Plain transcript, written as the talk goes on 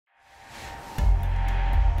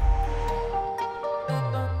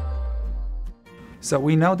So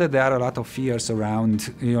we know that there are a lot of fears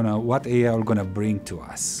around, what AI are going to bring to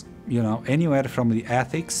us. Anywhere from the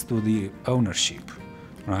ethics to the ownership,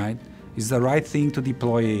 right? It's the right thing to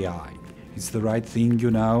deploy AI. It's the right thing,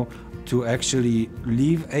 to actually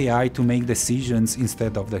leave AI to make decisions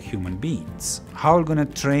instead of the human beings. How are we going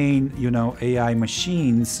to train, AI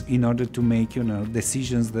machines in order to make,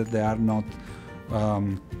 decisions that they are not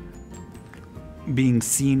being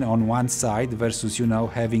seen on one side versus,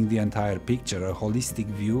 having the entire picture, a holistic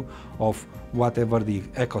view of whatever the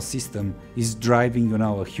ecosystem is driving,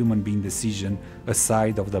 a human being decision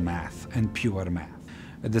aside of the math and pure math.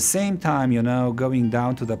 At the same time, going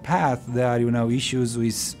down to the path, there are, issues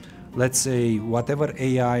with, let's say, whatever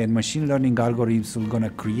AI and machine learning algorithms we're going to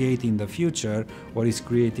create in the future, or is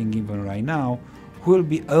creating even right now, who will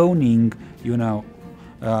be owning,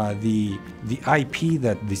 the IP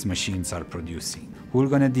that these machines are producing? Who's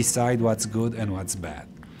going to decide what's good and what's bad?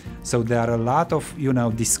 So there are a lot of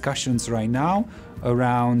discussions right now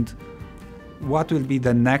around what will be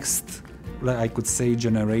the next, I could say,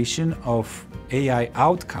 generation of AI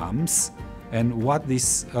outcomes, and what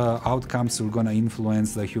these outcomes are going to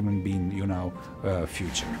influence the human being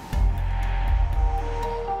future.